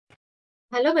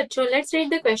Hello बच्चों, let's read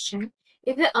the question.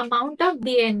 If the amount of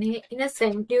DNA in a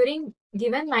cell during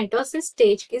given mitosis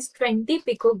stage is 20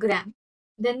 picogram,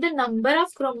 then the number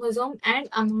of chromosome and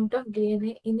amount of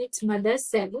DNA in its mother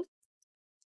cell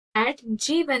at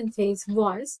G1 phase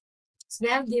was. So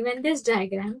they have given this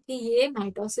diagram कि ये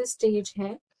mitosis stage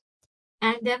है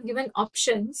and they have given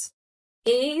options.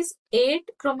 A is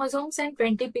 8 chromosomes and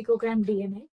 20 picogram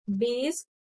DNA. B is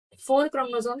 4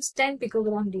 chromosomes, 10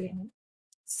 picogram DNA.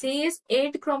 C is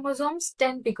 8 chromosomes,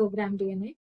 10 picogram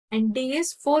DNA and D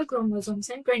is 4 chromosomes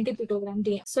and 20 picogram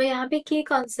DNA. So यहाँ पे की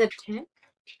concept है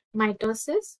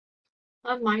mitosis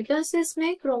और mitosis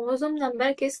में chromosome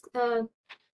number किस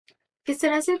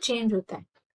तरह से change होता है.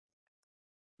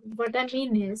 What I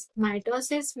mean is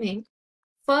mitosis में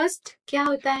फर्स्ट क्या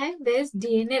होता है, there is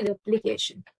DNA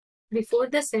replication before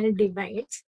the cell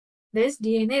divides. there is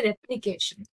DNA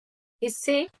replication.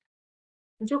 इससे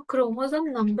जो क्रोमोसोम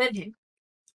नंबर है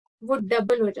वो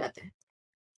डबल हो जाता है.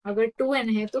 अगर 2n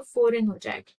है तो 4n हो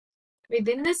जाएगा with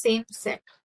in the same cell.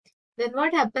 Then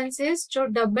what happens is जो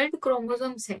डबल्ड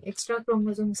क्रोमोसोम्स है, एक्स्ट्रा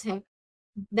क्रोमोसोम्स है,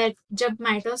 दैट जब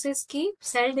माइटोसिस की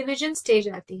सेल डिवीजन स्टेज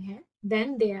आती है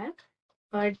then they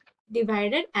are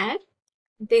divided and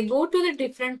they go to the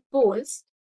different poles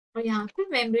और यहाँ पे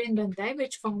मेम्ब्रेन बनता है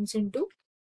which forms into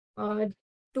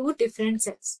two different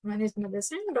cells. One is mother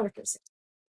cell and daughter cell.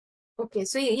 Okay,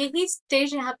 सो यही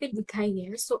स्टेज यहाँ पे दिखाई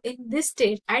है. सो in this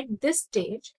stage, at this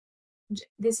stage,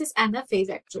 this is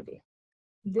anaphase actually.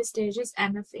 This stage is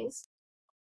anaphase.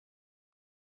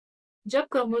 जब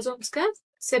क्रोमोसोम्स का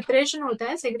separation होता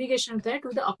है, segregation होता है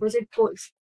to the opposite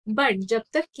poles. But जब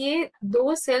तक ये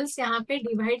दो सेल्स यहाँ पे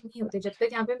डिवाइड नहीं होते, जब तक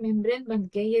यहाँ पे मेम्ब्रेन बन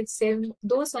के ये सेल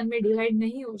दो सेल में डिवाइड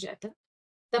नहीं हो जाता,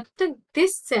 तब तक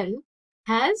this cell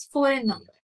has 4n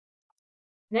number,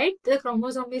 right. The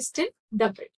chromosome is still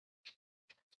double.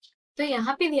 तो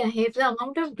यहाँ पे दिया है the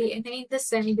amount of DNA in the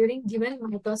cell during given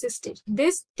mitosis stage.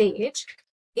 This stage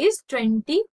is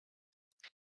 20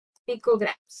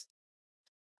 picograms.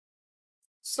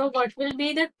 So what will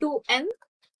be the 2n?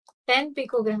 10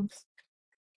 picograms.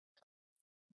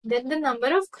 Then the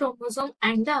number of chromosome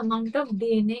and the amount of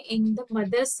DNA in the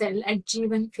mother cell at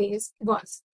G1 phase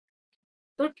was.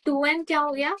 तो 2n क्या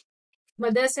हो गया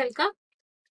mother cell का?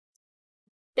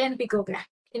 10 picogram.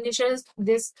 Initial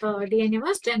this DNA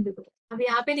was 10 picogram. अब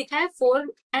यहाँ पे लिखा है 4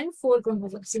 and 4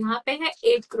 chromosomes. यहाँ पे है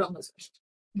 8 chromosomes.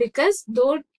 Because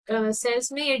दो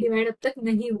सेल्स में ये डिवाइड अब तक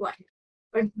नहीं हुआ है.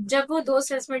 बट जब वो दो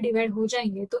सेल्स में डिवाइड हो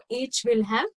जाएंगे तो each will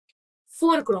have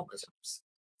 4 chromosomes.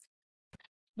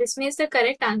 This means the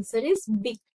correct answer is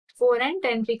B, 4 and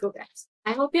 10 picograms.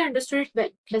 I hope you understood it well.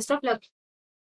 Best of luck.